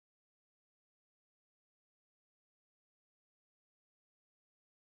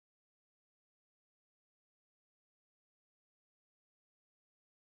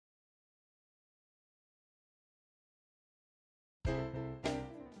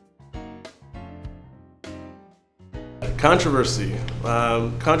Controversy.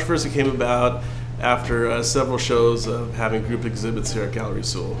 Controversy came about after several shows of having group exhibits here at Gallery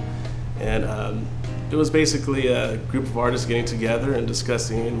Azul. And it was basically a group of artists getting together and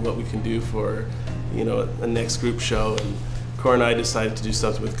discussing what we can do for, a next group show. And Cora and I decided to do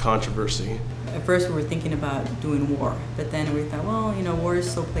something with controversy. At first we were thinking about doing war, but then we thought, well, war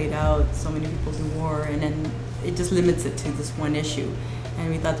is so played out, so many people do war, and then it just limits it to this one issue. And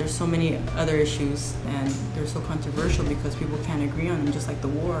we thought there's so many other issues, and they're so controversial because people can't agree on them, just like the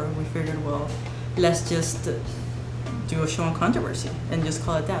war. We figured, well, let's just do a show on controversy and just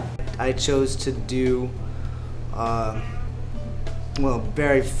call it that. I chose to do,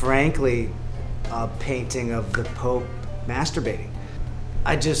 very frankly, a painting of the Pope masturbating.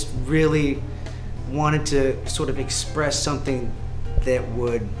 I just really wanted to sort of express something that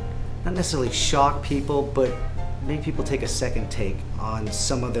would not necessarily shock people, but make people take a second take on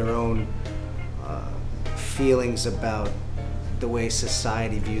some of their own feelings about the way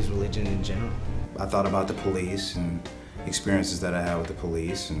society views religion in general. I thought about the police and experiences that I had with the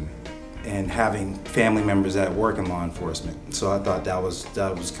police and having family members that work in law enforcement. So I thought that was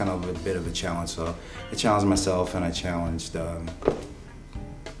kind of a bit of a challenge. So I challenged myself and I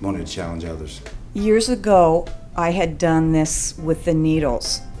wanted to challenge others. Years ago, I had done this with the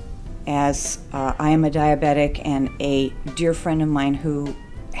needles, as I am a diabetic, and a dear friend of mine who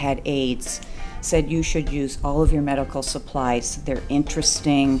had AIDS said you should use all of your medical supplies. They're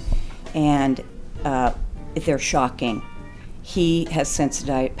interesting and they're shocking. He has since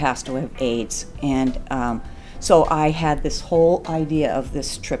passed away of AIDS, and so I had this whole idea of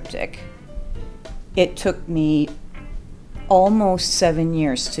this triptych. It took me almost 7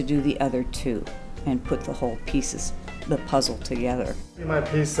 years to do the other two and put the whole pieces, the puzzle together. My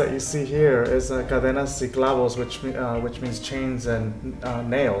piece that you see here is cadenas y clavos, which means chains and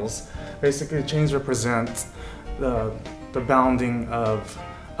nails. Basically, chains represent the bounding of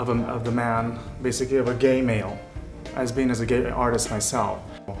the man, basically of a gay male, as being as a gay artist myself.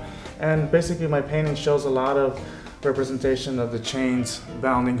 And basically, my painting shows a lot of representation of the chains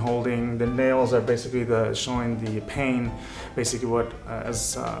bounding, holding. The nails are basically showing the pain, basically what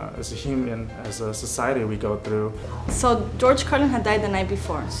as a human, as a society we go through. So George Carlin had died the night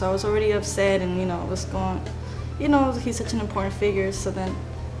before, so I was already upset, and was going, he's such an important figure. So then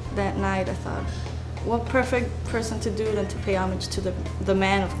that night I thought, what perfect person to do than to pay homage to the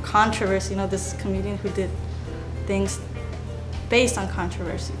man of controversy, this comedian who did things based on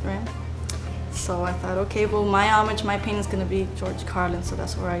controversy, right? So I thought, okay, well, my homage, my painting is going to be George Carlin, so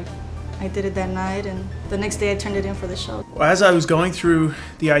that's where I did it that night, and the next day I turned it in for the show. Well, as I was going through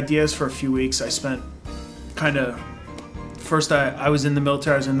the ideas for a few weeks, I spent first I was in the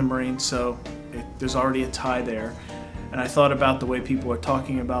military, I was in the Marines, so there's already a tie there. And I thought about the way people are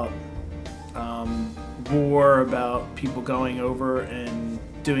talking about war, about people going over and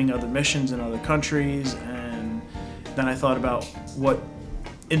doing other missions in other countries, and then I thought about what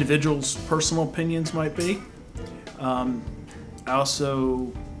individuals' personal opinions might be. I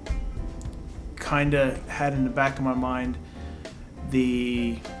also kind of had in the back of my mind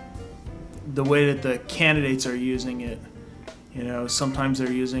the way that the candidates are using it. Sometimes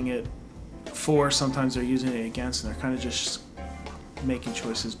they're using it for, sometimes they're using it against, and they're kind of just making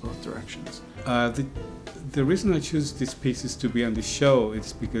choices both directions. The reason I choose these pieces to be on the show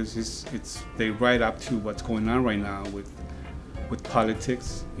is because they right up to what's going on right now with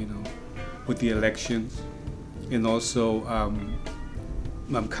politics, with the elections, and also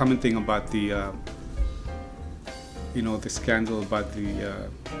I'm commenting about the the scandal about the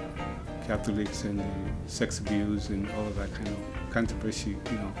Catholics and the sex abuse and all of that kind of controversy,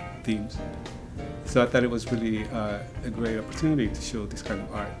 themes. So I thought it was really a great opportunity to show this kind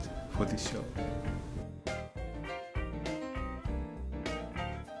of art for this show.